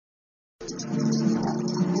Late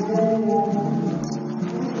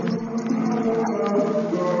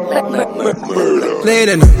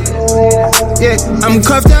at night. Yeah, I'm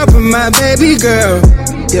cuffed up with my baby girl.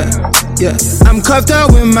 Yeah, I'm cuffed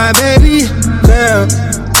up with my baby girl.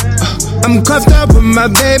 I'm cuffed up with my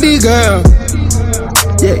baby girl.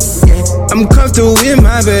 Yeah, I'm cuffed up with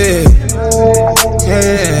my baby.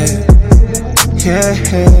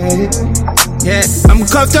 Yeah, I'm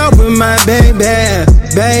cuffed up with my baby.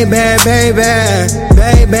 Baby,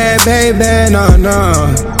 no.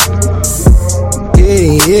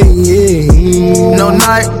 Yeah. No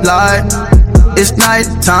nightlight, it's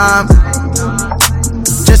nighttime.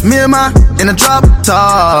 Just me and in a drop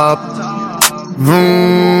top.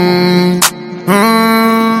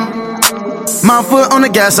 My foot on the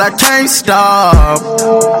gas, I can't stop.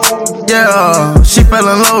 Yeah, she fell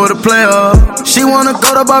in love with a player. She wanna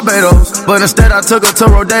go to Barbados, but instead I took her to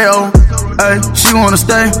Rodeo. Ay, she wanna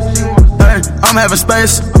stay. Ay, I'm having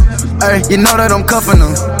space. Ay, you know that I'm cuffing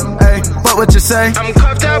them. Ay, what you say? I'm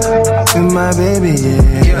cuffed up with my baby,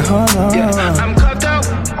 yeah. Hold on. Yeah. I'm cuffed up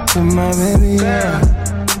with my baby, yeah.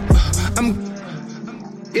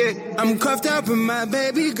 I'm cuffed up with my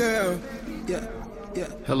baby girl. Yeah.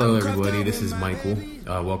 Hello, everybody. This is Michael.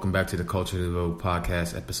 Welcome back to the Culture to Vote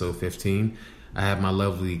podcast, episode 15. I have my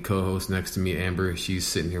lovely co-host next to me, Amber. She's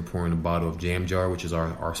sitting here pouring a bottle of Jam Jar, which is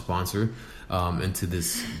our sponsor, into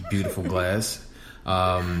this beautiful glass.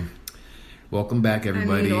 Welcome back,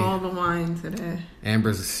 everybody. I need all the wine today.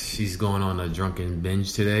 She's going on a drunken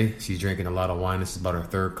binge today. She's drinking a lot of wine. This is about her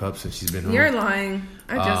third cup since she's been home. You're lying.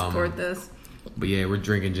 I just poured this. But yeah, we're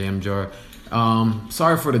drinking Jam Jar.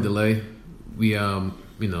 Sorry for the delay. We, I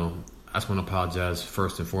just want to apologize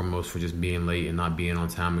first and foremost for just being late and not being on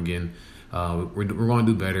time again. We're going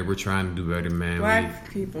to do better. We're trying to do better, man.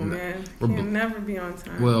 Black people, man. Can never be on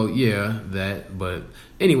time. Well, yeah, that. But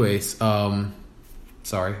anyways,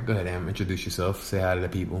 sorry. Go ahead, Am. Introduce yourself. Say hi to the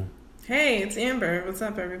people. Hey, it's Amber. What's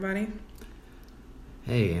up, everybody?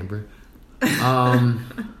 Hey, Amber.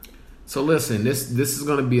 So listen, this is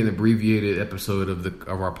going to be an abbreviated episode of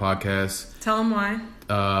our podcast. Tell them why.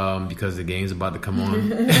 Because the game's about to come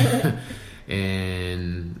on,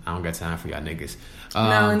 and I don't got time for y'all niggas.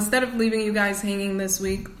 Now, instead of leaving you guys hanging this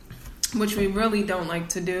week, which we really don't like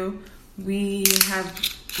to do, we have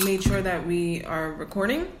made sure that we are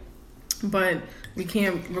recording. But we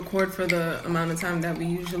can't record for the amount of time that we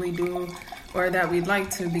usually do or that we'd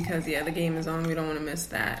like to because, the game is on. We don't want to miss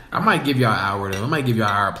that. I might give y'all an hour, though. I might give y'all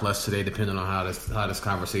an hour plus today, depending on how this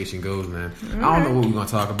conversation goes, man. Okay. I don't know what we're going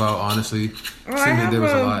to talk about, honestly. Well, I have there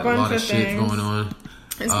was a lot of shit things going on.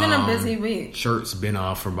 It's been a busy week. Shirt's been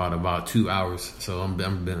off for about 2 hours, so I'm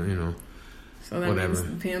So that whatever. means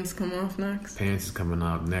the pants come off next? Pants is coming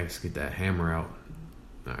off next. Get that hammer out.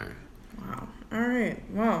 All right. Wow. All right.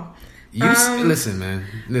 Well... listen, man.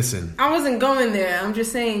 Listen. I wasn't going there. I'm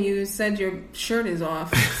just saying you said your shirt is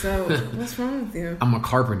off. So what's wrong with you? I'm a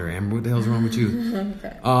carpenter, Amber. What the hell's wrong with you?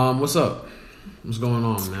 Okay. What's up? What's going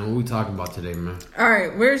on, man? What we talking about today, man? All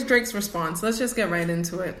right. Where's Drake's response? Let's just get right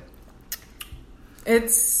into it.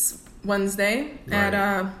 It's Wednesday at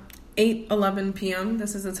 8:11 p.m.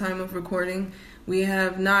 This is the time of recording. We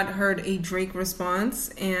have not heard a Drake response,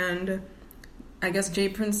 and I guess Jay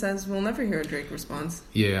Prince says we'll never hear a Drake response.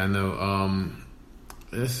 Yeah, I know. I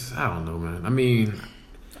don't know, man. I mean,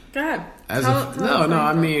 go ahead.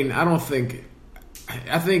 I mean, I don't think.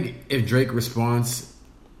 I think if Drake responds,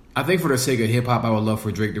 I think for the sake of hip hop, I would love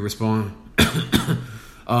for Drake to respond.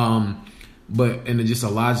 But in just a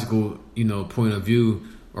logical, point of view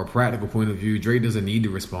or practical point of view, Drake doesn't need to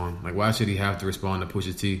respond. Like, why should he have to respond to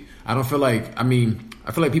Pusha T? I feel like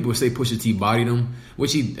people would say Pusha T bodied him,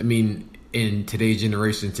 which in today's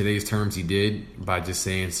generation, today's terms, he did by just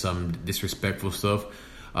saying some disrespectful stuff.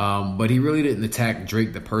 But he really didn't attack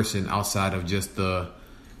Drake, the person, outside of just the...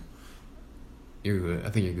 You're good. I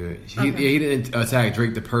think you're good. Okay. He didn't attack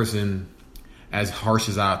Drake, the person, as harsh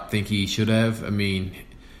as I think he should have. I mean,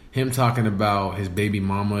 him talking about his baby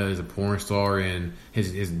mama as a porn star and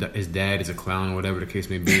his dad is a clown, whatever the case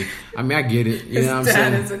may be. I mean, I get it. You know what I'm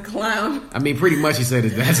saying? His dad is a clown. I mean, pretty much he said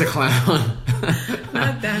his dad's a clown.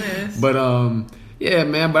 Not Dennis. But, yeah,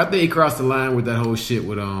 man. But I think he crossed the line with that whole shit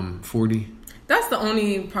with 40. That's the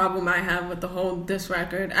only problem I have with the whole diss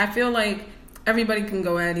record. I feel like everybody can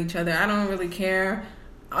go at each other. I don't really care.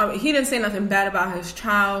 He didn't say nothing bad about his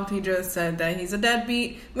child. He just said that he's a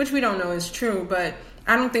deadbeat, which we don't know is true. But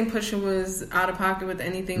I don't think Pusha was out of pocket with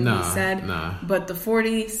anything he said. But the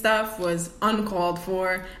 40 stuff was uncalled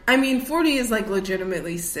for. I mean, 40 is like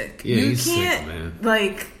legitimately sick. Yeah, you he's can't sick, man.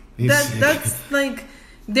 like that's like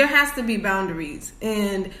there has to be boundaries,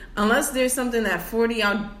 and unless there's something that 40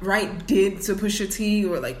 outright did to Pusha T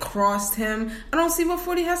or like crossed him, I don't see what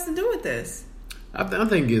 40 has to do with this. I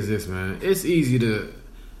think it's this, man. It's easy to.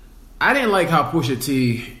 I didn't like how Pusha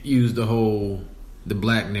T used the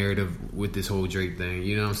black narrative with this whole Drake thing.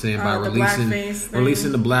 You know what I'm saying? By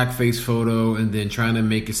releasing the blackface photo and then trying to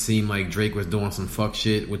make it seem like Drake was doing some fuck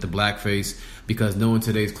shit with the blackface. Because knowing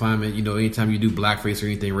today's climate, you know, anytime you do blackface or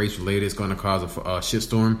anything race related, it's going to cause a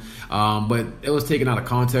shitstorm. But it was taken out of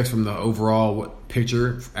context from the overall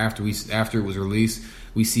picture after it was released.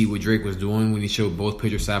 We see what Drake was doing when he showed both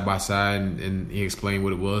pictures side by side and he explained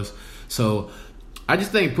what it was. So I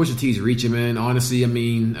just think Pusha T's reaching, man. Honestly, I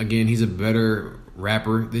mean, again, he's a better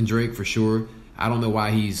rapper than Drake for sure. I don't know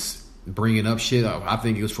why he's bringing up shit. I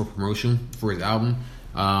think it was for promotion for his album.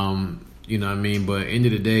 You know what I mean? But end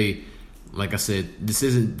of the day, like I said, this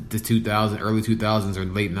isn't the early 2000s or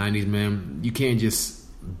late 90s, man. You can't just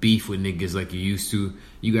beef with niggas like you used to.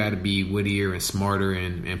 You got to be wittier and smarter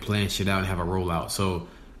and plan shit out and have a rollout. So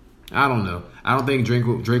I don't know. I don't think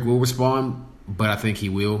Drake will respond, but I think he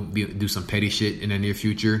will do some petty shit in the near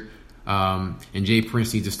future. And Jay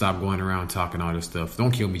Prince needs to stop going around talking all this stuff.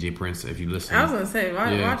 Don't kill me, Jay Prince, if you listen. I was gonna say,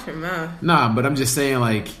 watch your mouth. Nah, but I'm just saying,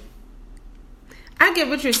 like, I get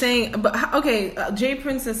what you're saying, but okay, Jay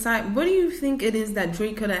Prince aside, what do you think it is that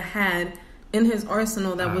Drake could have had in his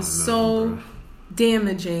arsenal that was so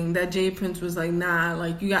damaging that Jay Prince was like, nah,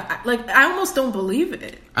 like you got, like I almost don't believe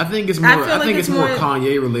it. I think it's more. I think it's more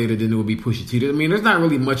Kanye related than it would be Pusha T. I mean, there's not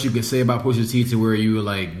really much you can say about Pusha T to where you were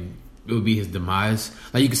like, it would be his demise.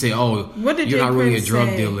 Like you could say, oh, what did you're Jay not really Prince a drug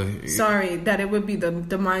say? dealer. Sorry, that it would be the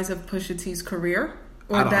demise of Pusha T's career,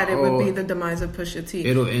 or that it would be the demise of Pusha T.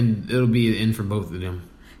 It'll be an end for both of them.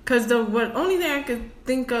 Because the only thing I could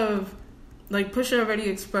think of, like Pusha already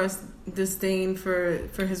expressed disdain for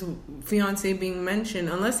his fiance being mentioned,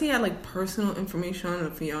 unless he had like personal information on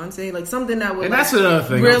the fiance, like something that would that's another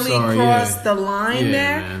thing. Really cross the line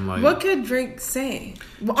there. Man, like, what could Drake say?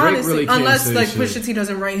 Well, Drake honestly, really unless like shit. Pusha T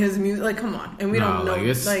doesn't write his music, like come on, and we don't know,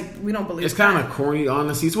 we don't believe. It's kind of corny,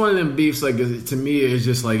 honestly. It's one of them beefs. Like to me, it's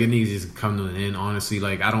just like it needs to just come to an end. Honestly,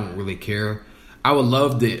 like I don't really care. I would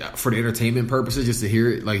love for the entertainment purposes just to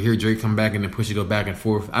hear Drake come back and then Pusha go back and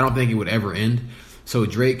forth. I don't think it would ever end. So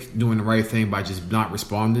Drake doing the right thing by just not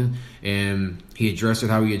responding, and he addressed it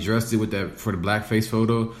how he addressed it with that for the blackface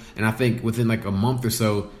photo. And I think within like a month or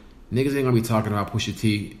so, niggas ain't gonna be talking about Pusha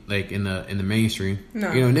T like in the mainstream.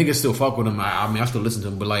 No. You know, niggas still fuck with him. I mean, I still listen to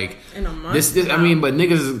him, but like in a month, this I mean, but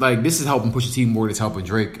niggas is like this is helping Pusha T more than it's helping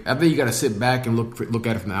Drake. I think you got to sit back and look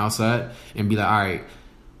at it from the outside and be like, all right,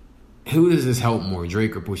 who does this help more,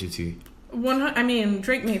 Drake or Pusha T? I mean,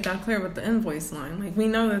 Drake made that clear with the invoice line. Like we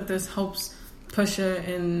know that this helps Pusha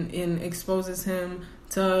and exposes him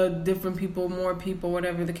to different people, more people,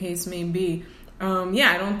 whatever the case may be.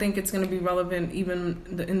 I don't think it's going to be relevant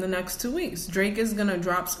even in the next 2 weeks. Drake is going to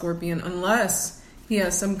drop Scorpion unless he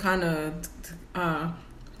has some kind of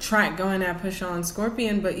track going at Pusha on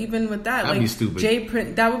Scorpion. But even with that, that'd like be stupid. Jay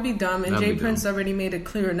Prince, that would be dumb. And That'd Jay Prince already made it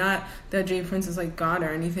clear, not that Jay Prince is like God or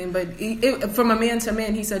anything, but from a man to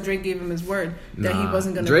man, he said Drake gave him his word that he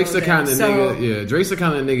wasn't going to. Drake's the kind of nigga. Yeah, Drake's the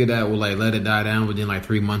kind of nigga that will like let it die down, but then like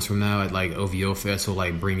 3 months from now at like OVO Fest, will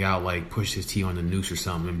like bring out like Push His T on the noose or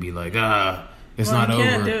something and be like, it's not over. You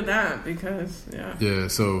can't do that because Yeah,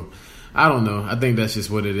 so I don't know. I think that's just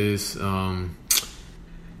what it is.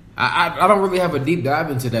 I don't really have a deep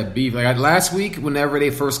dive into that beef. Like last week, whenever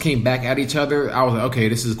they first came back at each other, I was like, okay,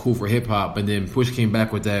 this is cool for hip hop. But then Push came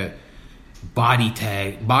back with that body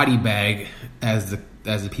bag, as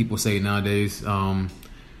the people say nowadays. I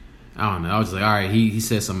don't know. I was just like, all right, he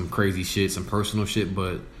said some crazy shit, some personal shit,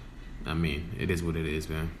 but I mean, it is what it is,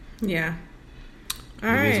 man. Yeah.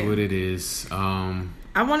 It is what it is.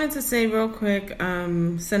 I wanted to say real quick,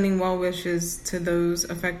 sending well wishes to those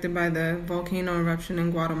affected by the volcano eruption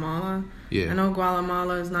in Guatemala. Yeah. I know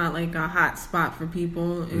Guatemala is not like a hot spot for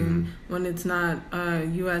people, and when it's not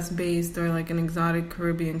U.S. based or like an exotic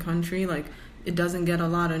Caribbean country, like it doesn't get a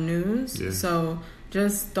lot of news. Yeah. So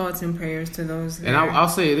just thoughts and prayers to those there. And I'll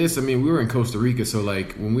say this, I mean, we were in Costa Rica, so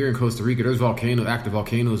like when we were in Costa Rica, there's active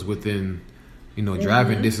volcanoes within,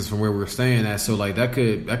 driving distance from where we're staying at. So like that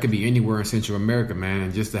could be anywhere in Central America, man.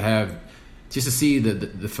 And just to see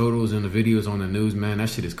the photos and the videos on the news, man, that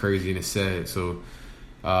shit is crazy and it's sad. So,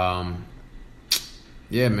 yeah,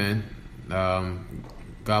 man.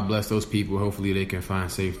 God bless those people. Hopefully they can find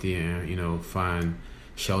safety and find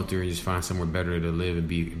shelter and just find somewhere better to live and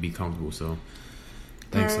be comfortable. So,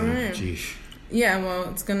 thanks, man. Jeez. Yeah, well,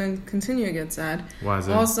 it's gonna continue to get sad. Why is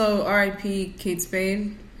that? Also, R.I.P. Kate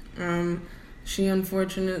Spade. She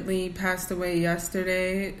unfortunately passed away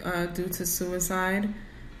yesterday due to suicide.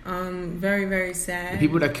 Very, very sad. The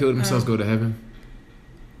people that killed themselves go to heaven?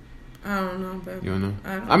 I don't know, but you don't know.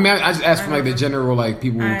 I just asked for like the general like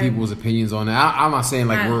people's opinions on it. I'm not saying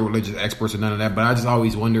like we're religious experts or none of that, but I just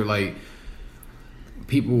always wonder like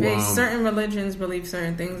people. Certain religions believe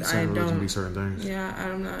certain things. Certain religions believe certain things. Yeah,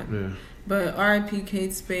 I'm not. Yeah. But R.I.P.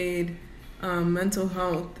 Kate Spade. Mental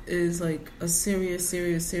health is like a serious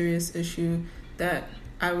issue that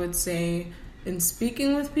I would say in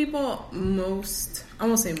speaking with people, I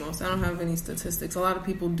won't say most, I don't have any statistics. A lot of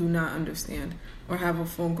people do not understand or have a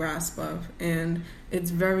full grasp of, and it's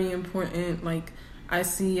very important. Like, I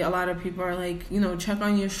see a lot of people are like, check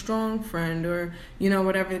on your strong friend, or,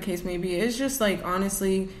 whatever the case may be. It's just like,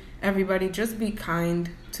 honestly, everybody just be kind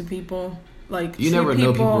to people. Like, you never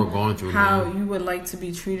know people are going through how you would like to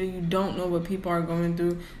be treated. You don't know what people are going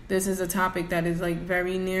through. This is a topic that is like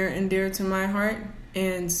very near and dear to my heart,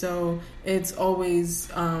 and so it's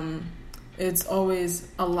always a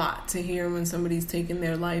lot to hear when somebody's taken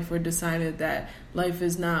their life or decided that life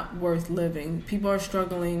is not worth living. People are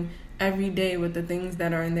struggling every day with the things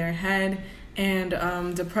that are in their head, and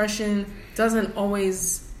depression doesn't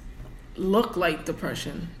always look like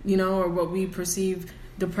depression, or what we perceive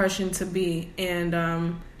depression to be. And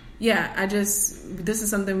this is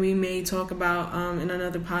something we may talk about in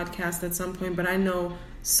another podcast at some point, but I know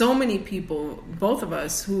so many people, both of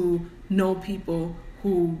us, who know people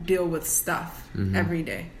who deal with stuff every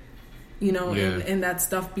day, and that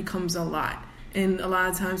stuff becomes a lot, and a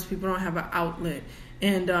lot of times people don't have an outlet.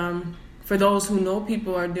 And for those who know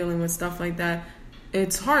people are dealing with stuff like that,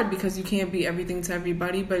 it's hard because you can't be everything to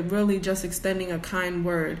everybody, but really just extending a kind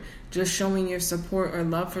word, just showing your support or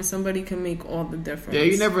love for somebody can make all the difference. Yeah,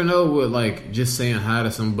 you never know what like just saying hi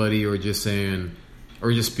to somebody or just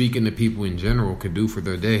speaking to people in general could do for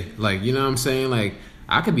their day. Like, you know what I'm saying? Like,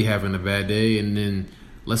 I could be having a bad day, and then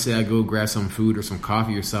let's say I go grab some food or some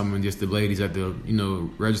coffee or something, and just the ladies at the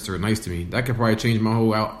register are nice to me. That could probably change my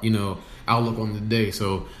whole outlook on the day.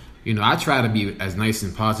 So, I try to be as nice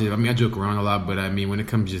and positive. I mean, I joke around a lot, but I mean, when it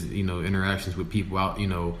comes to just, interactions with people out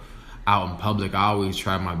in public, I always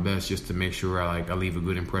try my best just to make sure I leave a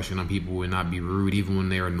good impression on people and not be rude, even when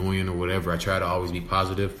they're annoying or whatever. I try to always be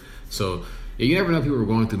positive. So, yeah, you never know what people are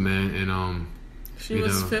going through, man. And, she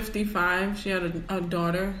was 55. She had a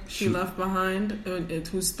daughter she left behind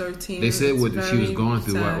who's 13. They said what she was going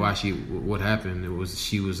through, what happened. It was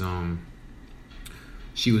she was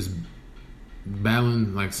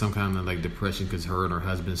battling like some kind of like depression because her and her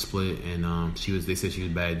husband split, and they said she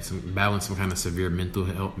was battling some kind of severe mental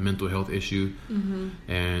health issue,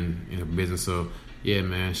 and in her business. So yeah,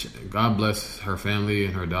 man, God bless her family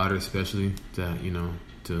and her daughter especially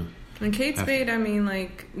to. And Kate Spade, I mean,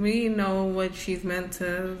 like, we know what she's meant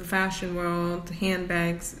to the fashion world,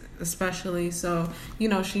 handbags especially. So,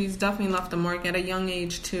 she's definitely left a mark at a young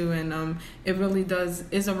age too, and it really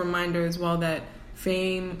is a reminder as well that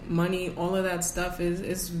fame, money, all of that stuff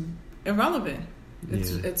is irrelevant.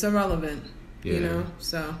 It's irrelevant,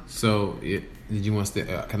 So did you want to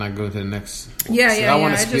stay? Can I go to the next? Yeah. I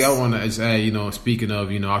want to add, speaking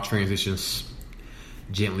of, our transitions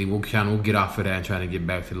gently, we'll get off of that and try to get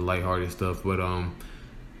back to the lighthearted stuff. But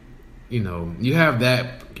you have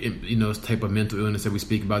that type of mental illness that we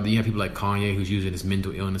speak about. Then you have people like Kanye who's using this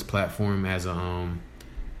mental illness platform as a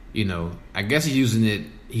I guess he's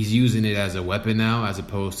using it as a weapon now, as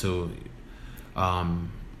opposed to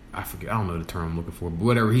I forget, I don't know the term I'm looking for, but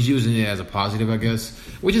whatever, he's using it as a positive, I guess,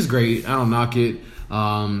 which is great. I don't knock it.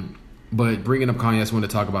 But bringing up Kanye, I just wanted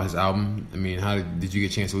to talk about his album. I mean, how did you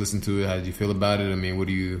get a chance to listen to it? How did you feel about it? I mean, what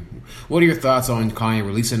are your thoughts on Kanye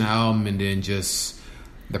releasing the album, and then just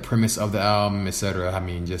the premise of the album, etc.? I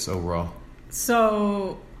mean, just overall.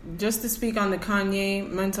 So, just to speak on the Kanye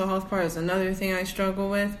mental health part is another thing I struggle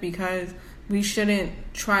with, because we shouldn't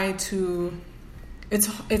try to.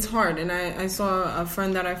 It's hard, and I saw a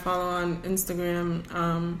friend that I follow on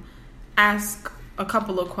Instagram ask a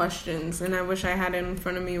couple of questions, and I wish I had it in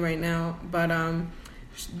front of me right now. But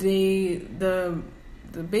the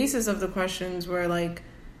basis of the questions were like,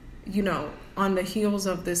 on the heels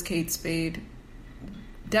of this Kate Spade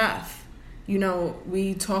death,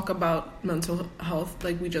 we talk about mental health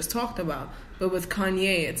like we just talked about, but with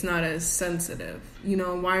Kanye, it's not as sensitive.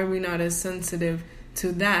 Why are we not as sensitive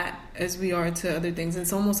to that as we are to other things?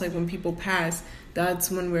 It's almost like when people pass, that's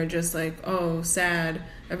when we're just like, oh, sad,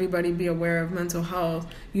 everybody be aware of mental health,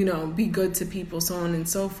 be good to people, so on and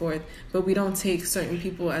so forth. But we don't take certain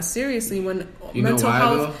people as seriously when mental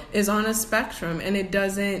health is on a spectrum, and it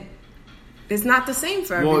doesn't It's not the same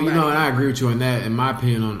for well, everybody. you know, and I agree with you on that. In my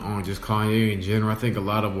opinion, on just Kanye in general, I think a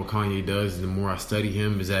lot of what Kanye does, the more I study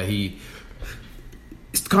him, is that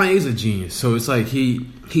Kanye's a genius. So it's like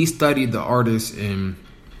he studied the artists and,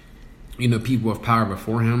 you know, people of power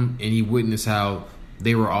before him, and he witnessed how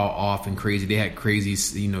they were all off and crazy. They had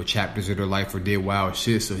crazy, you know, chapters of their life or did wild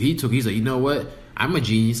shit. So he's like, you know what? I'm a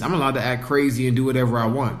genius. I'm allowed to act crazy and do whatever I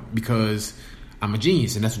want because I'm a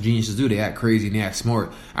genius, and that's what geniuses do. They act crazy and they act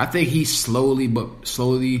smart. I think he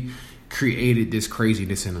slowly created this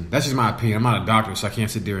craziness in him. That's just my opinion. I'm not a doctor, so I can't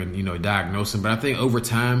sit there and, you know, diagnose him. But I think over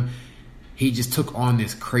time, he just took on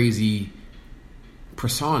this crazy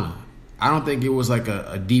persona. I don't think it was like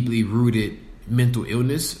a deeply rooted mental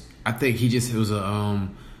illness. I think he just was a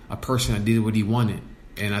person that did what he wanted.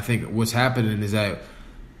 And I think what's happening is that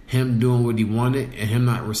him doing what he wanted and him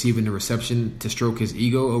not receiving the reception to stroke his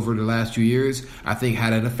ego over the last few years, I think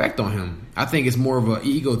had an effect on him. I think it's more of an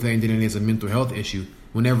ego thing than it is a mental health issue.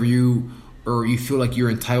 Whenever you feel like you're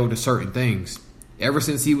entitled to certain things. Ever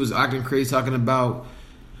since he was acting crazy, talking about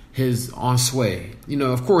his on sway, you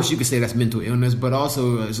know, of course you could say that's mental illness, but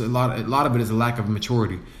also a lot of it is a lack of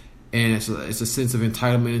maturity, and it's a sense of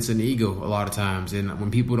entitlement. It's an ego a lot of times, and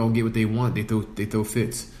when people don't get what they want, they throw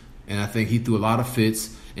fits. And I think he threw a lot of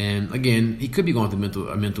fits. And again, he could be going through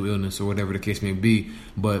a mental illness or whatever the case may be.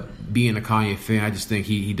 But being a Kanye fan, I just think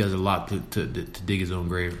he does a lot to dig his own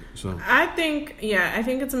grave. So I think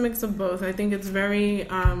it's a mix of both. I think it's very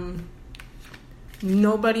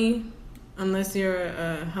nobody, unless you're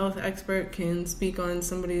a health expert, can speak on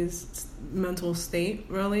somebody's mental state.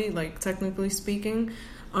 Really, like technically speaking,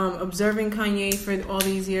 observing Kanye for all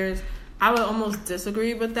these years, I would almost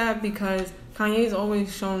disagree with that because Kanye's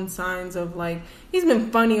always shown signs of, like, he's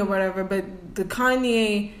been funny or whatever, but the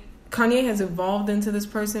Kanye has evolved into this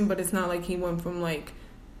person, but it's not like he went from like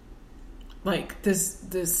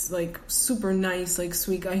this like super nice, like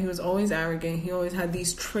sweet guy. He was always arrogant. He always had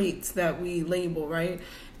these traits that we label, right?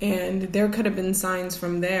 And there could have been signs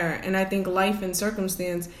from there. And I think life and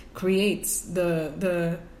circumstance creates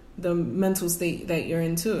the mental state that you're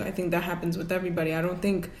into. I think that happens with everybody. I'm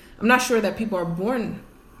not sure that people are born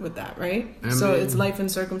with that, right? So it's life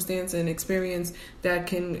and circumstance and experience that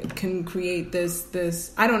can create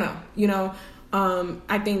this I don't know, you know.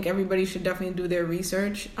 I think everybody should definitely do their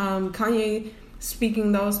research. Kanye,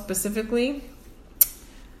 speaking though specifically,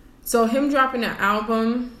 so him dropping an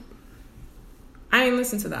album, I ain't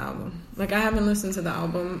listened to the album. Like, I haven't listened to the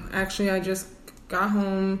album. Actually, I just got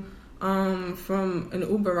home from an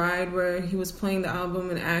Uber ride where he was playing the album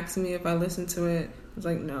and asked me if I listened to it. I was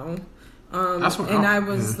like, no. I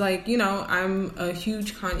was like, you know, I'm a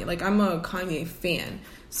huge Kanye, like, I'm a Kanye fan.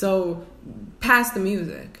 So past the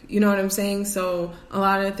music, you know what I'm saying? So a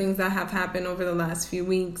lot of the things that have happened over the last few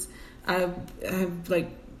weeks, I've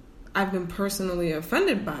been personally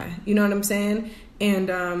offended by, you know what I'm saying? And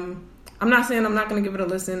I'm not saying I'm not going to give it a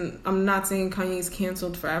listen. I'm not saying Kanye's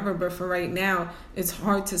canceled forever, but for right now, it's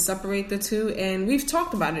hard to separate the two. And we've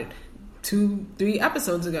talked about it 2-3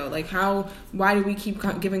 episodes ago, like why do we keep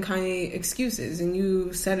giving Kanye excuses? And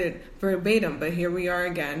you said it verbatim, but here we are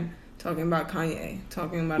again talking about Kanye,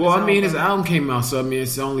 talking about. Well, I mean, his album came out, so I mean,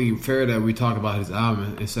 it's only fair that we talk about his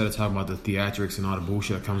album instead of talking about the theatrics and all the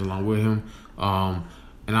bullshit that comes along with him. And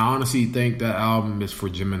I honestly think that album is for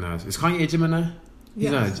Geminis. Is Kanye a Gemini?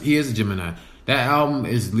 Yes. He is a Gemini. That album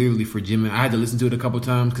is literally for Gemini. I had to listen to it a couple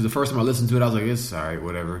times because the first time I listened to it, I was like, it's alright,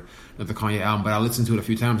 whatever. Not the Kanye album, but I listened to it a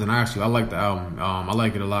few times, and I like the album. I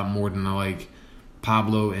like it a lot more than I like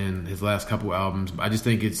Pablo and his last couple albums. But I just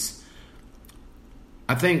think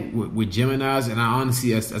I think with Geminis, and I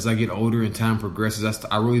honestly, as I get older and time progresses,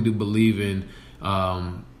 I really do believe in,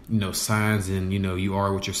 you know, signs, and, you know, you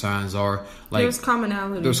are what your signs are. Like, there's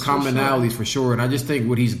commonalities. There's commonalities for sure. And I just think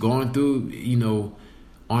what he's going through, you know,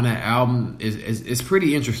 on that album is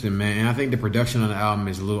pretty interesting, man. And I think the production on the album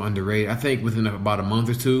is a little underrated. I think within about a month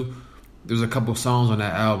or two, there's a couple songs on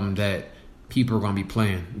that album that people are going to be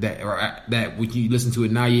playing. That when you listen to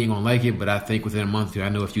it now, you ain't going to like it. But I think within a month or two, I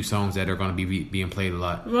know a few songs that are going to be being played a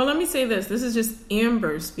lot. Well, let me say this. This is just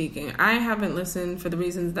Amber speaking. I haven't listened for the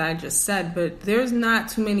reasons that I just said, but there's not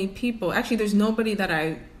too many people. Actually, there's nobody that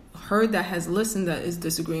I heard that has listened that is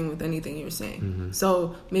disagreeing with anything you're saying. Mm-hmm.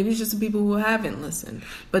 So maybe it's just the people who haven't listened.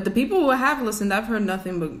 But the people who have listened, I've heard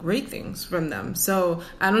nothing but great things from them. So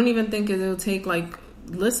I don't even think it'll take like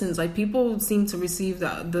listens. Like, people seem to receive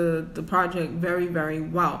the project very, very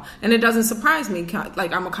well. And it doesn't surprise me.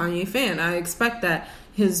 Like, I'm a Kanye fan. I expect that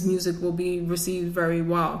his music will be received very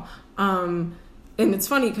well. And it's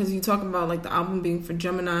funny because you talk about like the album being for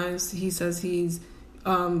Geminis. He says he's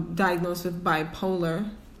diagnosed with bipolar.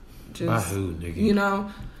 By who, nigga? You know,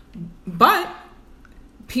 But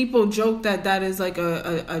people joke that is like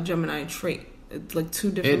a Gemini trait. It's like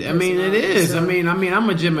two different. It is. So. I mean, I'm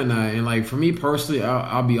a Gemini, and like for me personally,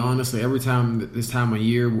 I'll be honest. Like, every time this time of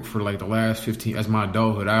year for like the last 15, as my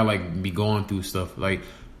adulthood, I like be going through stuff like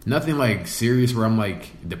nothing like serious where I'm like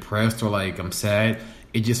depressed or like I'm sad.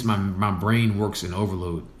 It just my brain works in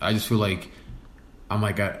overload. I just feel like I'm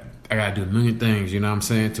like I gotta do a million things. You know what I'm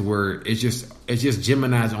saying? To where it's just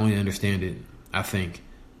Geminis only understand it. I think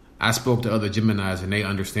I spoke to other Geminis and they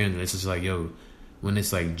understand it. It's just like, yo, when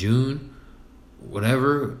it's like June,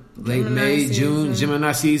 whatever, late May, June,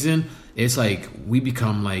 Gemini season, it's like we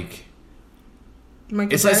become like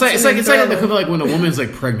it's like when a woman's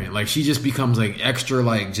like pregnant, like she just becomes like extra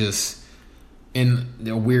like just in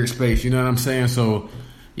a weird space. You know what I'm saying? So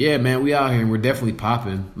yeah, man, we out here and we're definitely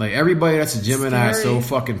popping. Like everybody that's a Gemini is so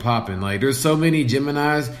fucking popping. Like there's so many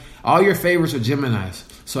Geminis. All your favorites are Geminis.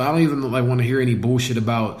 So I don't even like want to hear any bullshit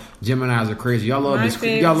about Geminis are crazy. Y'all love this.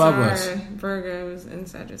 Y'all love us. Virgos and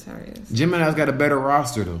Sagittarius. Geminis got a better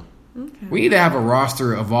roster though. Okay. We need to have a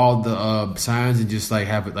roster of all the signs and just like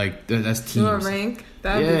have it like that's teams. Do a rank.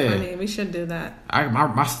 That would be funny. We should do that.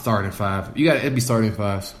 My starting five. It'd be starting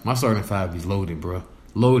fives. My starting five is loaded, bro.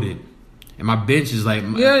 Loaded. And my bench is like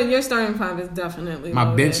your starting five is definitely my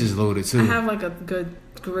loaded. Bench is loaded too. I have like a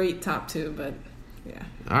great top two, but yeah.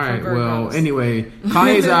 All right. Well, anyway,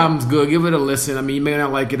 Kanye's album's good. Give it a listen. I mean, you may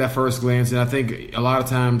not like it at first glance, and I think a lot of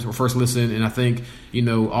times or first listen, and I think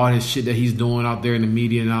all his shit that he's doing out there in the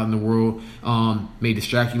media and out in the world may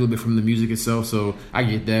distract you a little bit from the music itself. So I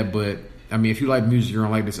get that, but I mean, if you like music, you're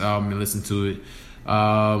gonna like this album and listen to it.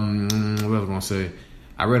 What was I gonna say?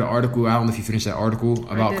 I read an article. I don't know if you finished that article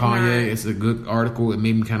about Kanye. It's a good article. It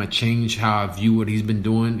made me kind of change how I view what he's been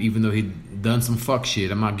doing, even though he done some fuck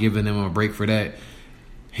shit. I'm not giving him a break for that.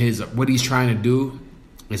 What he's trying to do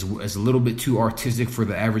is a little bit too artistic for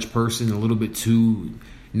the average person, a little bit too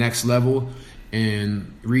next level.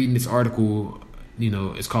 And reading this article,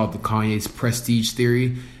 it's called the Kanye's Prestige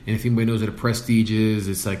Theory. And if anybody knows what a prestige is,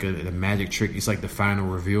 it's like a magic trick. It's like the final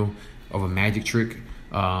reveal of a magic trick.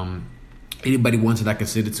 Anybody wants it, I can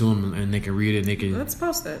send it to them and they can read it. And they can. Let's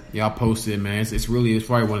post it. Yeah, I'll post it, man. It's probably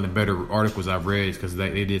one of the better articles I've read because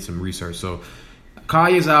they did some research. So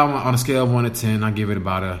Kanye's album on a scale of 1 to 10, I give it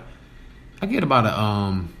about a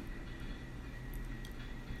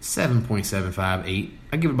 7.75, 8.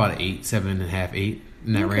 I give it about an 8, 7.5, 8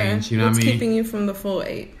 in that range. You know what I mean? What's keeping you from the full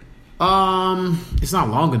 8? It's not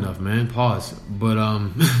long enough, man. Pause. But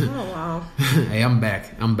oh wow. Hey, I'm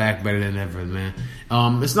back. I'm back better than ever, man.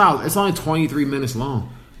 It's only 23 minutes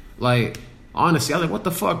long. Like, honestly, I was like, what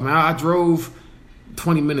the fuck, man? I drove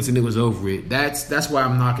 20 minutes and it was over it. That's why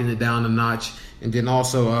I'm knocking it down a notch. And then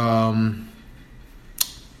also,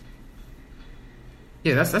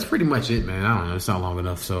 yeah, that's pretty much it, man. I don't know. It's not long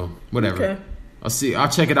enough, so whatever. Okay. I'll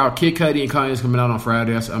check it out. Kid Cudi and Kanye's coming out on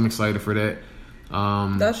Friday. I'm excited for that.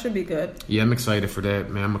 That should be good. Yeah, I'm excited for that,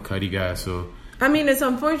 man. I'm a Cudi guy, so. I mean, it's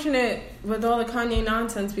unfortunate with all the Kanye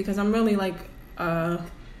nonsense because I'm really like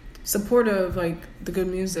supportive of like the good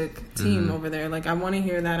music team over there. Like I want to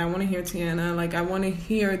hear that. I want to hear Tiana. Like I want to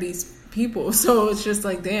hear these people. So it's just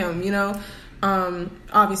like, damn,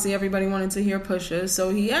 obviously everybody wanted to hear Pusha, so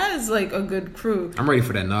he has like a good crew. I'm ready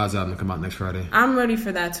for that Nas album to come out next Friday. I'm ready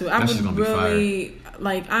for that too. I would really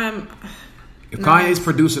like. If Kanye's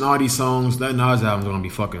producing all these songs, that Nas album's gonna be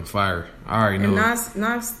fucking fire. I already know. And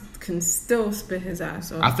Nas can still spit his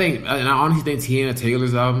ass off. I honestly think Tiana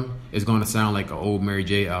Taylor's album is gonna sound like an old Mary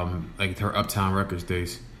J album, like her Uptown Records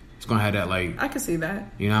days. It's gonna have that like. I could see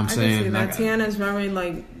that. You know what I'm saying? I can see that. Tiana's very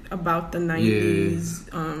like about the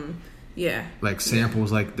 90s. Yeah. Like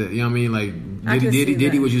samples, like the, you know what I mean? Like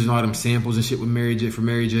Diddy was using all them samples and shit with Mary J for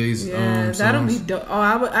Mary J's. Yeah, that'll be dope.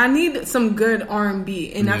 Oh, I need some good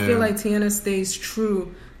R&B, and I feel like Tiana stays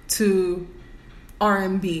true to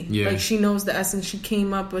R&B. Yeah. Like she knows the essence. She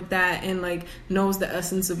came up with that, and like knows the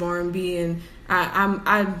essence of R&B, and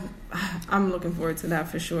I'm looking forward to that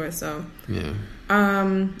for sure. So yeah.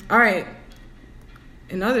 All right.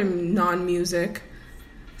 Another non-music.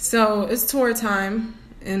 So it's tour time.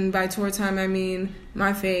 And by tour time, I mean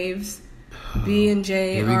my faves. B and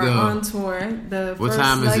J are on tour. What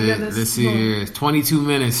time is it this year? 22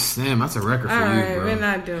 minutes. Damn, that's a record for you, bro. We're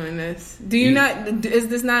not doing this. Is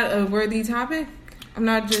this not a worthy topic? I'm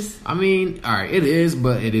not just... I mean, all right, it is,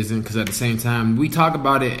 but it isn't, because at the same time, we talk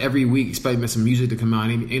about it every week, expecting some music to come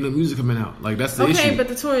out. Ain't no music coming out. Like, that's the issue. Okay, but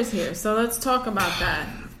the tour is here, so let's talk about that.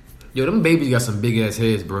 Yo, them babies got some big ass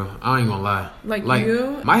heads, bro. I ain't gonna lie. Like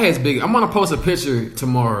you? My head's big. I'm gonna post a picture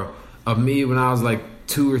tomorrow of me when I was like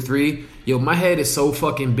 2 or 3, Yo, my head is so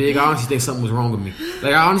fucking big. I honestly think something was wrong with me.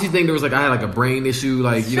 Like, I honestly think there was like I had like a brain issue,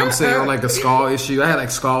 like you know what I'm saying, or like a skull issue. I had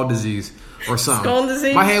like skull disease or something. Skull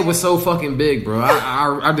disease. My head was so fucking big, bro.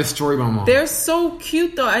 I destroyed my mom. They're so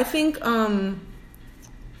cute though. I think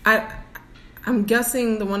I'm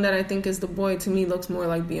guessing the one that I think is the boy to me looks more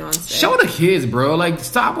like Beyonce. Show the kids, bro. Like,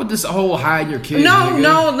 stop with this whole hide your kids. No.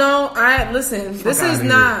 Nigga. Listen. This is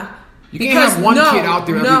not. You can't have one kid out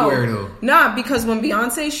there everywhere though. Nah, because when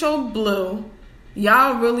Beyonce showed Blue,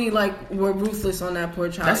 y'all really like were ruthless on that poor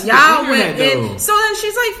child. That's y'all the went in. though. So then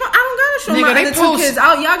she's like, I don't gotta show Nigga, my other two kids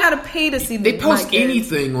out. Y'all gotta pay to see. They post my kids.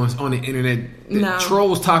 anything on the internet. No.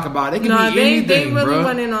 Trolls talk about it. It can be anything, they really bro.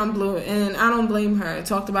 went in on Blue, and I don't blame her.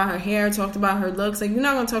 Talked about her hair, talked about her looks. Like, you're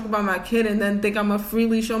not gonna talk about my kid and then think I'm gonna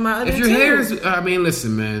freely show my other If your two. hair is, I mean,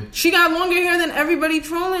 listen, man. She got longer hair than everybody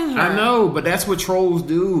trolling her. I know, but that's what trolls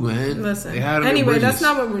do, man. Listen. They hide Anyway, their that's bridges.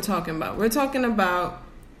 not what we're talking about. We're talking about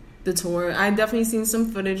the tour. I definitely seen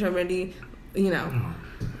some footage already. You know,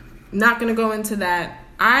 not gonna go into that.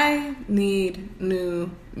 I need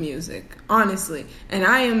new music, honestly. And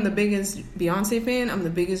I am the biggest Beyonce fan. I'm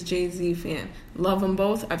the biggest Jay-Z fan. Love them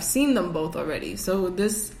both. I've seen them both already. So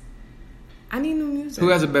I need new music. Who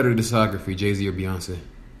has a better discography, Jay-Z or Beyonce?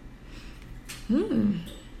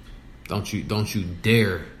 Don't you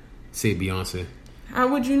dare say Beyonce. How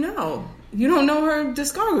would you know? You don't know her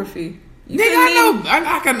discography.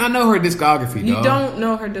 I know her discography, You dog. don't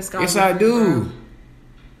know her discography. Yes, I do. Bro.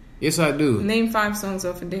 Yes, I do. Name 5 songs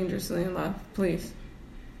off of Dangerously in Love, please.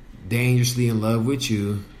 Dangerously in Love with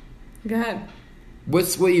You. Go ahead.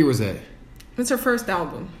 What year was that? It's her first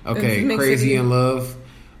album. Okay, It Crazy makes it- in Love.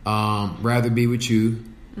 Rather Be With You.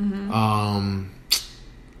 Mm-hmm.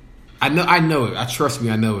 I know it. Trust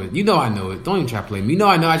me, I know it. You know I know it. Don't even try to play me. You know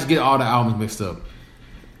I know. I just get all the albums mixed up.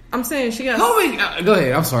 I'm saying she got. Go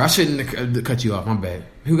ahead. I'm sorry. I shouldn't have cut you off. My bad.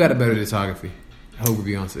 Who got a better discography? Hope or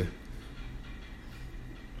Beyonce?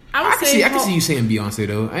 I can see you saying Beyonce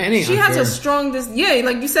though. It ain't she unfair. has a strong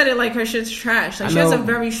like you said it, like her shit's trash. Like she has a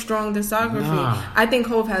very strong discography. Nah. I think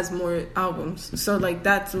Hove has more albums, so like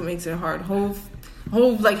that's what makes it hard. Hove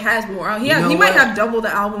like has more. He might what? have double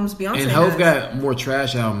the albums Beyonce And Hove has. got more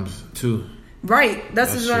trash albums too. Right.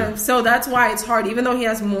 That's true. So that's why it's hard. Even though he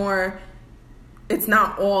has more, it's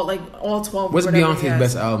not all 12. What's whatever he Beyonce's has.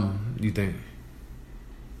 best album? Do you think?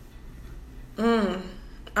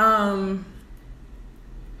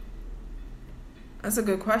 That's a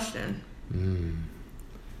good question.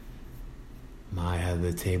 My how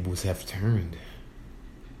the tables have turned.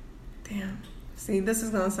 Damn. See, this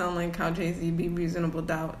is gonna sound like how Jay-Z be Reasonable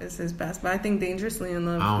Doubt is his best, but I think Dangerously in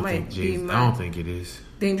Love I don't might think be Jay-Z. my I don't think it is.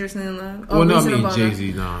 Dangerously in Love. Well, no, I mean Reasonable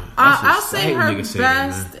Jay-Z. Nah, I'll say her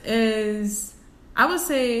best is, I would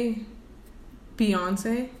say,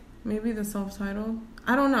 Beyonce. Maybe the self-titled.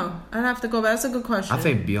 I don't know. I'd have to go back. That's a good question. I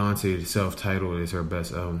think Beyonce self-titled is her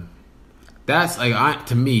best album. That's like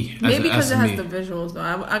to me. Maybe because it has me. the visuals though.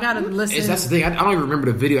 I gotta listen. That's the thing. I don't even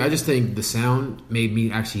remember the video. I just think the sound made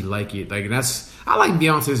me actually like it. Like I like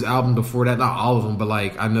Beyonce's album before that. Not all of them, but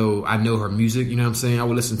like I know her music. You know what I'm saying? I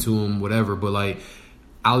would listen to them, whatever. But like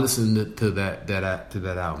I listen to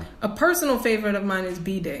that album. A personal favorite of mine is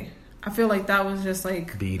B-Day. I feel like that was just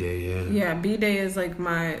like B-Day, yeah. Yeah, B-Day is like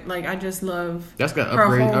I just love. That's got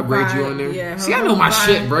her whole upgrade you vibe. on there. Yeah, see, I know my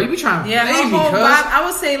shit, bro. You be trying to her play me, whole cuz. vibe. I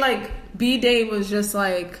would say like B-Day was just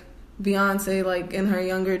like Beyonce, like in her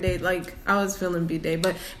younger days. Like I was feeling B-Day,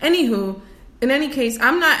 but anywho, in any case,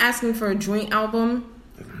 I'm not asking for a joint album.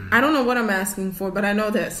 I don't know what I'm asking for, but I know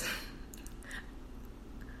this.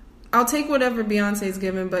 I'll take whatever Beyonce's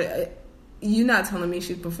given, but you're not telling me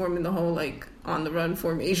she's performing the whole like On the Run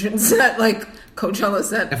formation set, like Coachella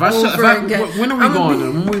set. When are we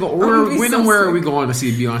going? When and where are we going to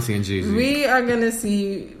see Beyonce and Jay-Z? We are gonna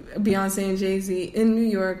see Beyonce and Jay-Z in New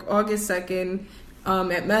York, August 2nd,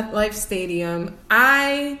 at MetLife Stadium.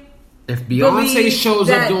 If Beyonce shows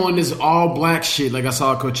up doing this all black shit like I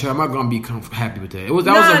saw at Coachella, I'm not gonna be happy with that. That was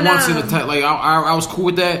a once in a time. Like I was cool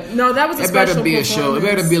with that. No, that was a special performance. It better be a show. It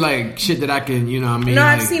better be like shit that I can, you know what I mean? No,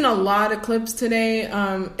 like, I've seen a lot of clips today.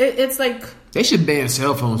 It's like they should ban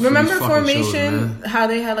cell phones. Remember for these Formation? shows, how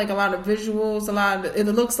they had like a lot of visuals, it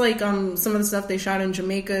looks like some of the stuff they shot in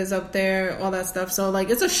Jamaica is up there, all that stuff. So like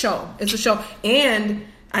it's a show. And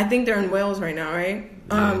I think they're in Wales right now, right?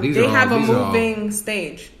 They have a moving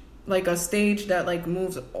stage. Like a stage that like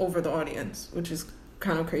moves over the audience, which is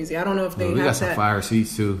kind of crazy. I don't know if they have got some fire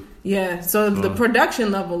seats too. Yeah, so the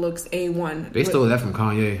production level looks A1. They stole that from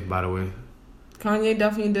Kanye, by the way. Kanye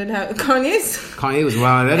definitely did have Kanye was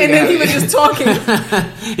wild, and then he was just talking.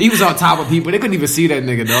 He was on top of people. They couldn't even see that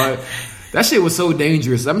nigga, dog. That shit was so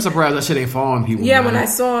dangerous. I'm surprised that shit ain't falling people. Yeah, man. when I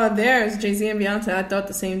saw theirs, Jay-Z and Beyonce, I thought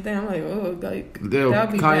the same thing. I'm like, oh, like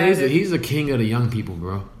that'd be Kanye's bad. he's the king of the young people,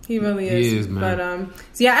 bro. He really is. He is, man. But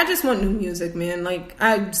so yeah, I just want new music, man. Like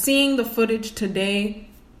I'm seeing the footage today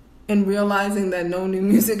and realizing that no new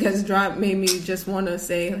music has dropped made me just want to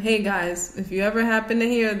say, hey guys, if you ever happen to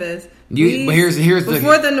hear this, but here's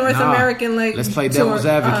before the North American let's play devil's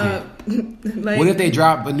advocate. Like, what if they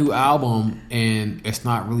drop a new album and it's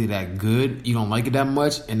not really that good? You don't like it that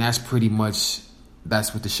much, and that's pretty much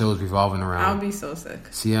that's what the show's revolving around. I'll be so sick.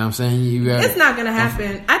 See what I'm saying? It's not gonna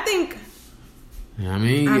happen. I think. You know what I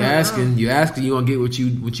mean? You asking, you gonna get what you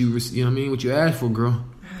know what I mean? What you asked for, girl.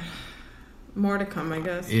 More to come, I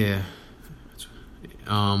guess. Yeah.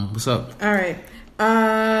 What's up? All right.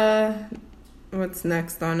 What's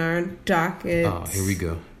next on our docket? Oh, here we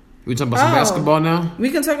go. We talking about some basketball now?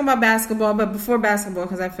 We can talk about basketball, but before basketball,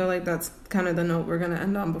 because I feel like that's kind of the note we're gonna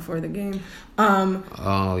end on before the game.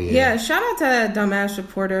 Oh yeah. Yeah. Shout out to that dumbass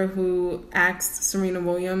reporter who asked Serena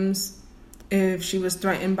Williams if she was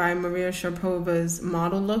threatened by Maria Sharapova's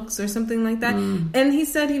model looks or something like that. And he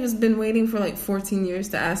said he was been waiting for like 14 years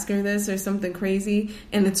to ask her this or something crazy.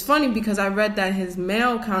 And it's funny because I read that his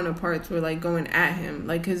male counterparts were like going at him.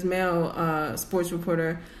 Like his male sports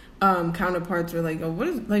reporter counterparts were like, oh,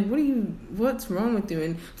 what's wrong with you?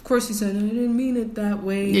 And of course he said, I didn't mean it that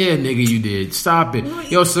way. Yeah, nigga, you did. Stop it.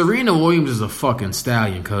 Yo, Serena Williams is a fucking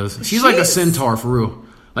stallion, cuz. She's like a centaur for real.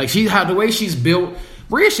 Like the way she's built.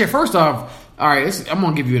 Maria Sharapova, first off, all right, I'm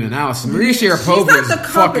gonna give you an analysis. Maria Sharapova is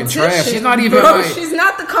fucking trash. She's not even she's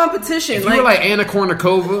not the competition. If you were like Anna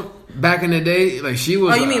Kournikova back in the day, like she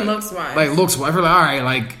was. Oh, you mean looks wise? Like looks wise. We're like, all right,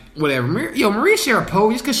 like whatever. Maria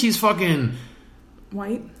Sharapova, just because she's fucking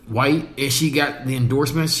white, and she got the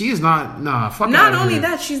endorsement. She is not. Fuck. Not only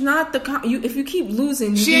that, she's not the. If you keep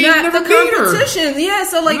losing, she ain't ain't not never the beat her. competition. Yeah,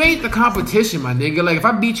 so like you ain't the competition, my nigga. Like if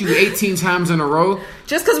I beat you 18 times in a row,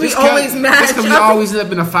 just because we always match, just because we always end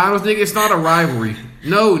up in the finals, nigga, it's not a rivalry.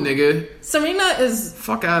 No, nigga. Serena is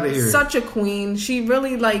fuck out of here. Such a queen. She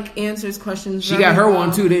really like answers questions. She got her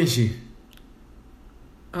one too, didn't she?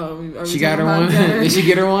 Oh, she got her one. Did she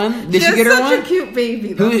get her one? Did she get her one? Such a cute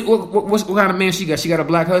baby. What kind of man she got? She got a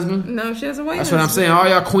black husband? No, she has a white. That's husband. what I'm saying. All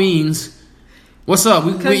y'all queens. What's up?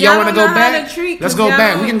 Y'all want to go back? Let's go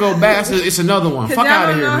back. We can go back. It's another one. Fuck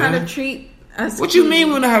out of here, man. How to treat us. What you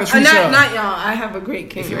mean we know how to treat y'all? Not y'all. I have a great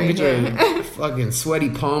king. If you right get your fucking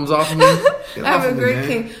sweaty palms off of me, I have a great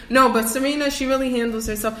king. No, but Serena, she really handles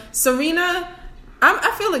herself. Serena,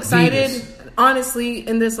 I feel excited. Venus. Honestly,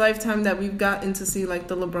 in this lifetime that we've gotten to see like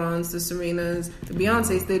the LeBrons, the Serenas, the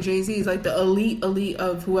Beyoncés, the Jay-Z's, like the elite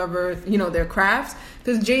of whoever, their crafts.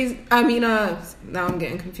 Because now I'm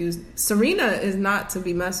getting confused. Serena is not to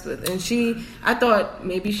be messed with. And I thought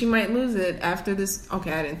maybe she might lose it after this.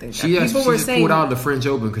 Okay, I didn't think that. People were saying pulled out of the French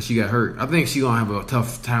Open because she got hurt. I think she's going to have a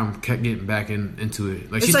tough time getting back into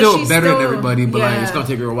it. Like she's still better than everybody, but like it's going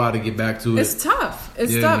to take her a while to get back to it. It's tough.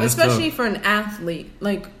 It's tough, especially for an athlete.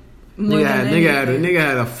 Like, Nigga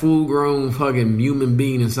had a full-grown fucking human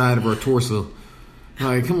being inside of her torso.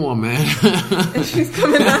 Like, come on, man. And she's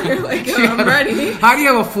coming out here like, yo, I'm ready. How do you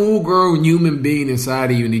have a full-grown human being inside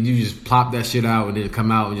of you and then you just plop that shit out and then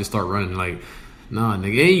come out and just start running? Like, nah,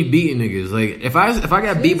 nigga, ain't you beating niggas? Like, if I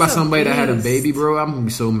got beat by somebody that had a baby, bro, I'm gonna be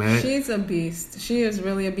so mad. She's a beast. She is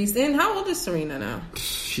really a beast. And how old is Serena now?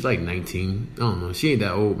 She's like 19. I don't know. She ain't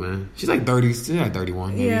that old, man. She's like 30. She's like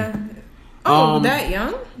 31. Maybe. Yeah. Oh, that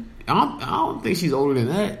young? I don't think she's older than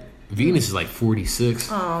that. Venus is like 46.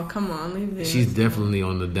 Oh, come on, leave Venus. She's definitely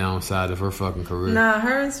on the downside of her fucking career. Nah,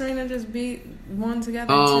 her and Serena just beat one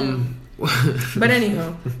together too. But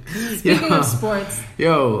anyhow, speaking of sports,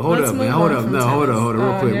 hold up, man, hold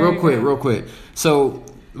up, real quick. So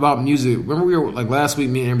about music, remember we were like last week,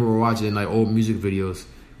 me and Amber were watching like old music videos,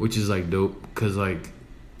 which is like dope because like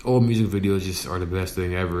old music videos just are the best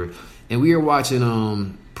thing ever. And we were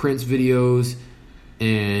watching Prince videos,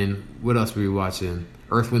 and what else were we watching?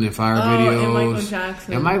 Earth, Wind and Fire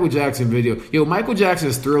videos. And Michael Jackson video. Yo, Michael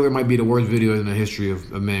Jackson's Thriller might be the worst video in the history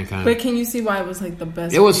of mankind. But can you see why it was like the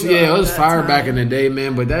best? It was fire back in the day,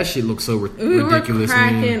 man. But that shit looks so ridiculous,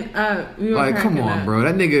 man. We were cracking up. Come on, bro.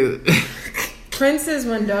 That nigga. Prince's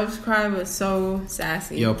When Doves Cry was so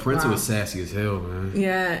sassy. Yo, Prince was sassy as hell, man.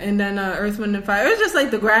 Yeah, and then Earth, Wind and Fire. It was just like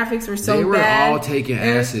the graphics were so bad. They were all taking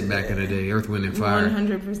acid back in the day, Earth, Wind and Fire.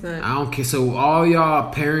 100%. I don't care. So all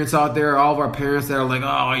y'all parents out there, all of our parents that are like,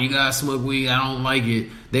 oh, you guys smoke weed, I don't like it.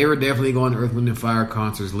 They were definitely going to Earth, Wind and Fire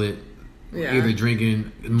concerts lit. Yeah. Either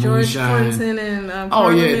drinking moonshine. George Clinton and Parliament. Oh,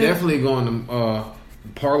 yeah, definitely going to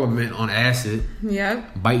Parliament on acid.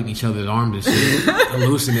 Yep. Biting each other's arms and shit.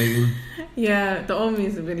 Hallucinating. Yeah, the old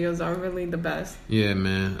music videos are really the best. Yeah,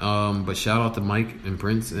 man. But shout out to Mike and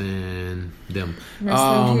Prince and them. Rest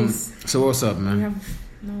in peace. So what's up, man? We have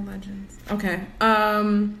no legends. Okay.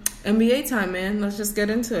 NBA time, man. Let's just get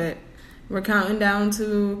into it. We're counting down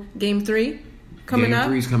to Game 3 coming up.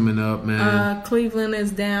 Game 3's coming up, man. Cleveland is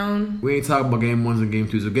down. We ain't talking about Game 1s and Game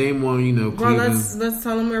 2s. So Game 1, Cleveland. Well, let's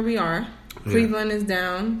tell them where we are. Yeah. Cleveland is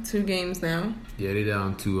down 2 games now. Yeah, they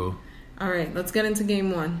down 2-0. All right, let's get into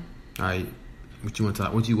Game 1. All right. What you want to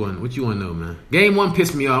talk? What you want to know, man? Game 1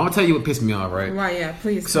 pissed me off. I want to tell you what pissed me off, right? Right, yeah,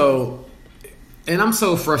 please. So, and I'm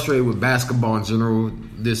so frustrated with basketball in general.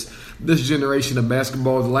 This generation of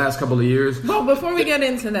basketball the last couple of years. Well, before we get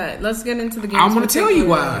into that, let's get into the game. I'm going to tell you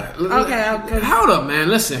why. Okay. Hold up, man.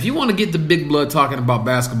 Listen, if you want to get the big blood talking about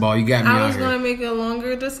basketball, you got me out here. I was going to make a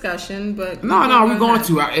longer discussion, but... No, we're going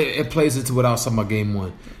to. It plays into what I was talking about Game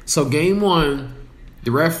 1. So, Game 1,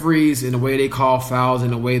 the referees and the way they call fouls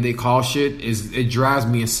and the way they call shit, it drives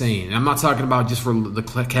me insane. And I'm not talking about just for the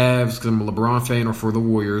Cavs because I'm a LeBron fan or for the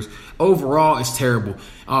Warriors. Overall, it's terrible.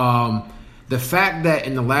 The fact that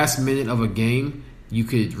in the last minute of a game, you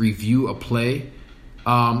could review a play.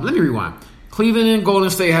 Let me rewind. Cleveland and Golden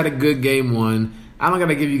State had a good Game 1. I don't got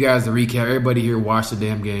to give you guys the recap. Everybody here watched the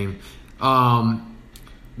damn game.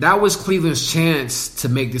 That was Cleveland's chance to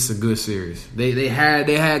make this a good series. They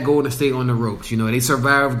had Golden State on the ropes. They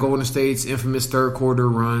survived Golden State's infamous third quarter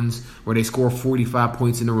runs where they scored 45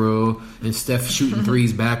 points in a row and Steph shooting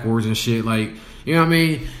threes backwards and shit. Like, you know what I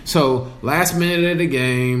mean? So, last minute of the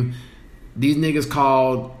game, these niggas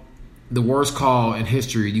called the worst call in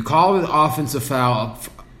history. You call an offensive foul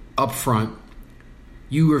up front,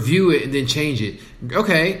 you review it and then change it.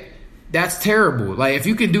 Okay, that's terrible. Like, if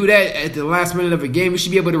you can do that at the last minute of a game, you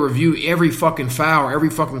should be able to review every fucking foul, every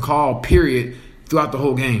fucking call, period, throughout the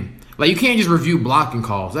whole game. Like, you can't just review blocking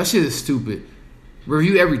calls. That shit is stupid.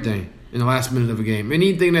 Review everything in the last minute of a game.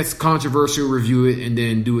 Anything that's controversial, review it and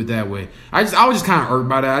then do it that way. I was just kind of irked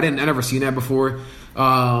by that. I never seen that before.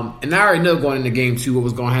 And I already know going into Game 2 what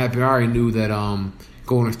was going to happen. I already knew that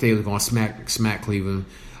Golden State was going to smack Cleveland.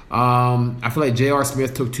 I feel like J.R.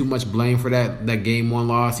 Smith took too much blame for that Game 1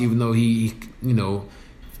 loss, even though he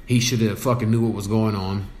should have fucking knew what was going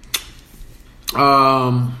on.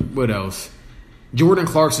 What else? Jordan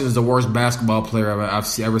Clarkson is the worst basketball player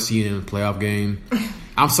I've ever seen in a playoff game.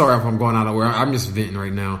 I'm sorry if I'm going out of where I'm just venting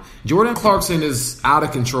right now. Jordan Clarkson is out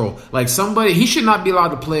of control. Like, he should not be allowed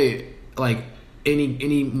to play like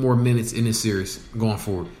any more minutes in this series going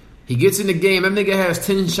forward. He gets in the game. That nigga has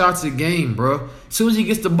 10 shots a game, bro. As soon as he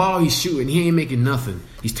gets the ball, he's shooting. He ain't making nothing.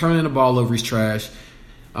 He's turning the ball over. He's trash.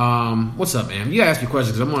 What's up, man? You gotta ask me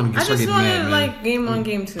questions because I'm on. I just wanted like Game 1,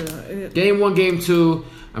 Game 2. Game 1, Game 2.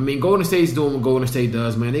 I mean, Golden State's doing what Golden State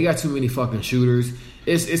does, man. They got too many fucking shooters.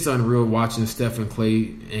 It's unreal watching Steph and Clay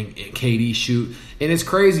and KD shoot, and it's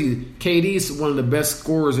crazy. KD's one of the best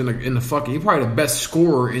scorers in the fucking. He's probably the best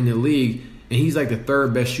scorer in the league, and he's like the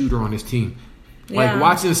third best shooter on his team. Yeah. Like,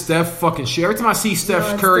 watching Steph fucking shoot. Every time I see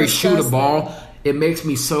Steph Curry shoot a ball, it makes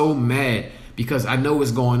me so mad because I know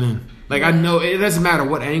it's going in. Like, I know it doesn't matter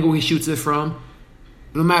what angle he shoots it from.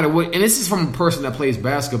 No matter what. And this is from a person that plays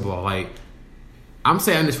basketball. Like, I'm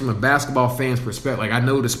saying this from a basketball fan's perspective. Like, I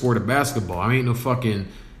know the sport of basketball. I ain't no fucking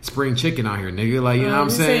spring chicken out here, nigga. Like, you know what I'm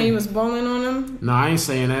saying? You was balling on him? No, I ain't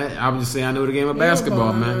saying that. I was just saying I know the game of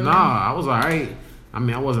basketball, man. Nah, I was all right. I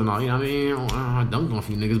mean, I wasn't all, you know what I mean? I dunked on a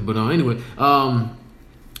few niggas, but anyway.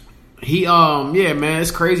 Yeah, man,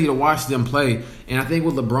 it's crazy to watch them play. And I think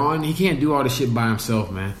with LeBron, he can't do all this shit by himself,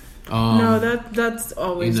 man. No, that's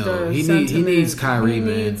always the sentiment. He needs Kyrie, man.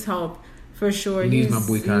 He needs help, for sure. He needs my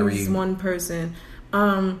boy Kyrie. He's one person.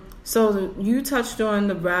 So you touched on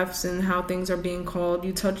the refs and how things are being called.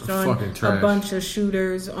 You touched on a bunch of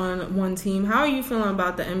shooters on one team. How are you feeling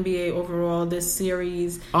about the NBA overall, this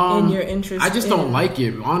series, and your interest? I just don't like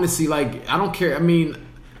it. Honestly, like, I don't care. I mean,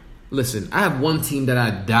 listen, I have one team that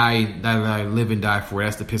I live and die for.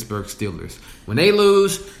 That's the Pittsburgh Steelers. When they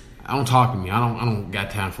lose, don't talk to me. I don't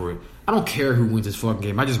got time for it. I don't care who wins this fucking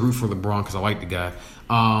game. I just root for LeBron because I like the guy.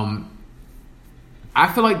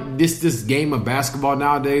 I feel like this game of basketball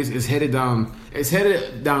nowadays is headed down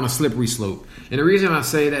a slippery slope. And the reason I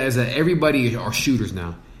say that is that everybody are shooters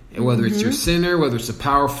now. And whether it's your center, whether it's a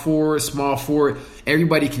power forward, small forward,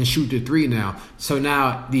 everybody can shoot the three now. So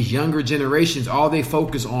now these younger generations, all they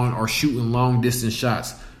focus on are shooting long distance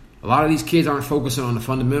shots. A lot of these kids aren't focusing on the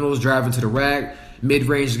fundamentals, driving to the rack,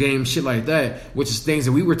 mid-range game, shit like that, which is things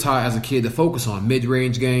that we were taught as a kid to focus on.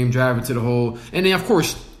 Mid-range game, driving to the hole, and then of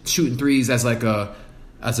course shooting threes as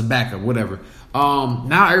a backup, whatever.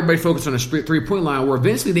 Now everybody focuses on the 3-point line, where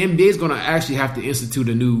eventually the NBA is going to actually have to institute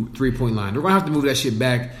a new 3-point line. They're going to have to move that shit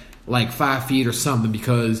back like 5 feet or something,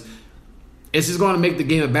 because it's just going to make the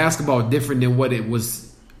game of basketball different than what it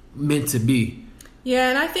was meant to be. Yeah,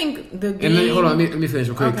 and I think the game... And then, hold on, let me finish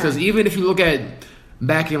real quick. Because even if you look at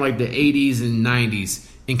back in like the 80s and 90s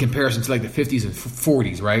in comparison to like the 50s and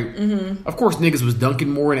 40s, right? Mm-hmm. Of course, niggas was dunking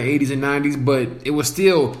more in the 80s and 90s, but it was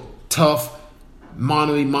still tough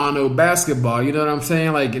mano basketball. You know what I'm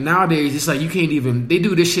saying? Like nowadays, it's like you can't even... They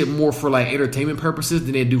do this shit more for like entertainment purposes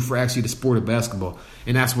than they do for actually the sport of basketball.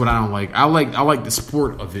 And that's what I don't like. I like the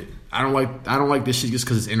sport of it. I don't like this shit just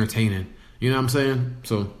because it's entertaining. You know what I'm saying?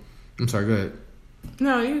 So, I'm sorry, go ahead.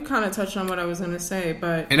 No, you kind of touched on what I was going to say,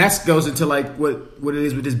 but... And that goes into, like, what it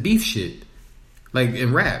is with this beef shit. Like,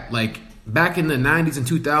 in rap. Like, back in the 90s and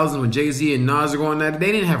 2000s when Jay-Z and Nas are going at it,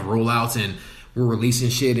 they didn't have rollouts and were releasing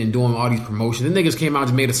shit and doing all these promotions. The niggas came out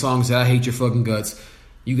and made a song and said, I hate your fucking guts.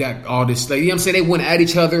 You got all this... Like, you know what I'm saying? They went at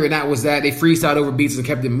each other, and that was that. They freestyled over beats and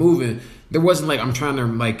kept it moving. There wasn't, like, I'm trying to,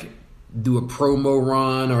 like, do a promo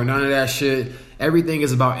run or none of that shit. Everything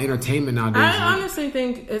is about entertainment nowadays. I honestly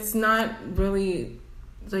think it's not really,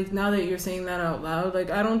 like, now that you're saying that out loud, like,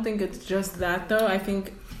 I don't think it's just that, though. I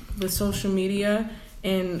think with social media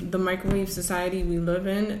and the microwave society we live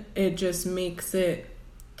in, it just makes it,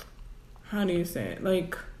 how do you say it?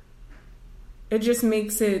 Like, it just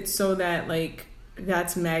makes it so that, like,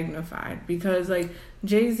 that's magnified. Because, like,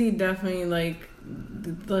 Jay-Z definitely, like,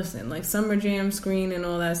 listen, like Summer Jam screen and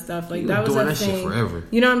all that stuff, like that was a thing. Forever.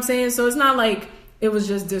 You know what I'm saying? So it's not like it was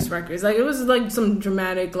just diss records. Like it was like some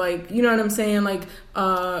dramatic, like, you know what I'm saying? Like,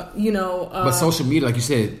 but social media, like you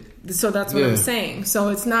said. So that's what I'm saying. So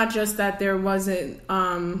it's not just that there wasn't,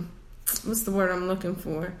 what's the word I'm looking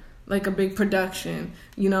for? Like a big production,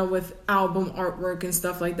 you know, with album artwork and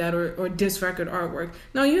stuff like that, or diss record artwork.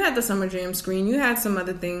 No, you had the Summer Jam screen. You had some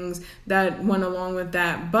other things that went along with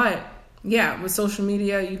that, but yeah, with social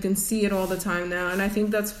media, you can see it all the time now. And I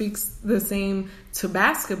think that speaks the same to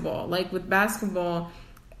basketball. Like with basketball,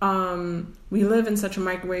 we live in such a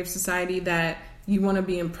microwave society that you want to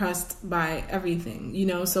be impressed by everything, you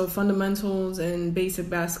know? So fundamentals and basic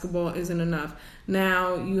basketball isn't enough.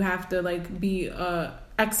 Now you have to like be a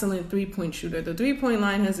excellent 3-point shooter. The 3-point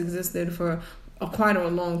line has existed for quite a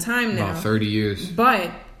long time now. About 30 years.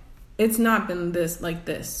 But it's not been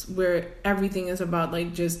this where everything is about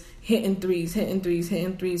like just hitting threes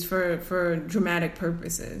for dramatic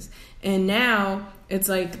purposes. And now it's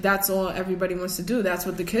like that's all everybody wants to do. That's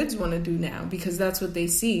what the kids want to do now because that's what they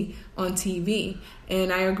see on TV.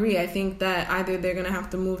 And I agree. I think that either they're going to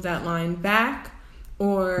have to move that line back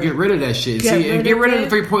or get rid of that shit. Get rid of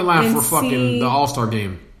the 3-point line for fucking the All-Star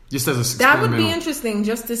game. Just as a that would be interesting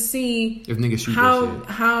just to see if niggas shoot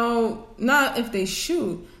how not if they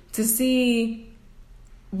shoot. To see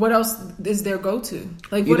what else is their go-to.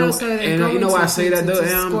 Like, what else are they going to? You know why I say that,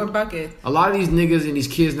 though, score buckets. A lot of these niggas and these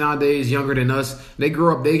kids nowadays, younger than us, they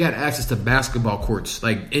grew up, they got access to basketball courts,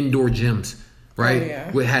 like indoor gyms, right? Oh,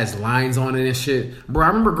 yeah. Which has lines on it and shit. Bro, I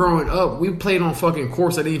remember growing up, we played on fucking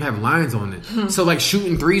courts that didn't even have lines on it. So, like,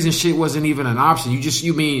 shooting threes and shit wasn't even an option.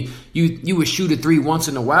 You would shoot a 3 once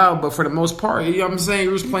in a while, but for the most part, you know what I'm saying?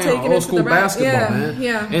 You was playing old school basketball, man.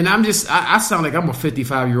 Yeah. And I sound like I'm a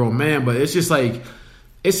 55-year-old man, but it's just like,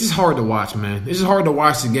 it's just hard to watch, man. It's just hard to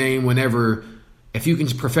watch the game whenever, if you can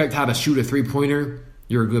perfect how to shoot a 3-pointer,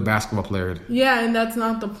 you're a good basketball player. Yeah, and that's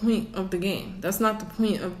not the point of the game. That's not the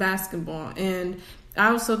point of basketball. And I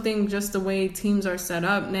also think just the way teams are set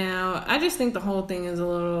up now, I just think the whole thing is a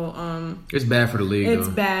little... it's bad for the league, It's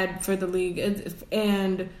bad for the league.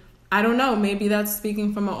 And I don't know. Maybe that's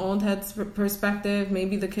speaking from an old head's perspective.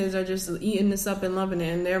 Maybe the kids are just eating this up and loving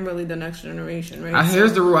it, and they're really the next generation, right?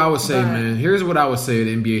 Here's the rule I would say, man. Here's what I would say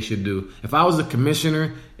the NBA should do. If I was a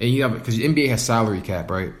commissioner, and you have, because the NBA has salary cap,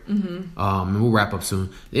 right? Mm-hmm. And we'll wrap up soon.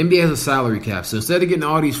 The NBA has a salary cap, so instead of getting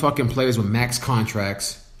all these fucking players with max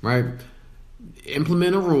contracts, right?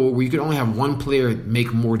 Implement a rule where you could only have one player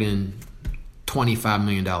make more than $25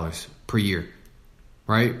 million per year,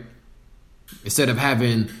 right? Instead of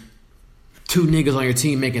having 2 niggas on your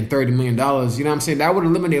team making $30 million, you know what I'm saying? That would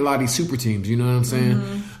eliminate a lot of these super teams, you know what I'm saying?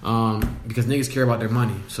 Mm-hmm. Because niggas care about their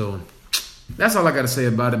money. So that's all I got to say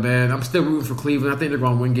about it, man. I'm still rooting for Cleveland. I think they're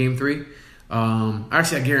going to win Game 3.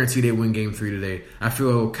 Actually, I guarantee they win Game 3 today. I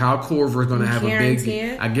feel Kyle Korver is going to have a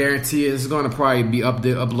big... I guarantee it. It's going to probably be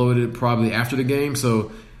uploaded probably after the game.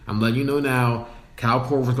 So I'm letting you know now, Kyle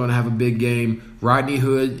Korver is going to have a big game. Rodney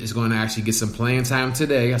Hood is going to actually get some playing time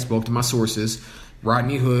today. I spoke to my sources.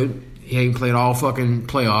 Rodney Hood, he ain't played all fucking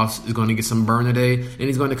playoffs, is going to get some burn today, and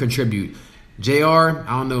he's going to contribute. JR, I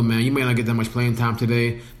don't know, man. You may not get that much playing time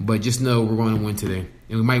today, but just know we're going to win today.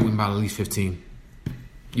 And we might win by at least 15.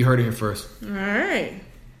 You heard it here first. All right.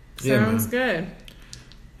 Sounds good.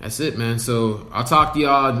 That's it, man. So I'll talk to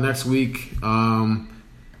y'all next week. I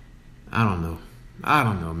don't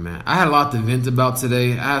know, man. I had a lot to vent about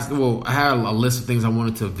today. I had a list of things I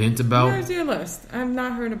wanted to vent about. Where's your list? I've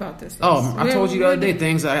not heard about this list. Oh, I told you the other day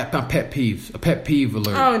things a pet peeve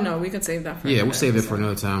alert. Oh no, we could save that for we'll save it for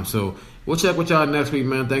another time. So we'll check with y'all next week,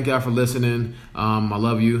 man. Thank y'all for listening. I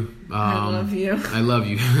love you. I love you. I love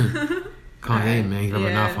you. Kanye, man, he's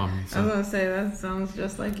rubbing off on me. So. I was gonna say that sounds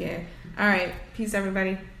just like it. All right, peace,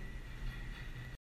 everybody.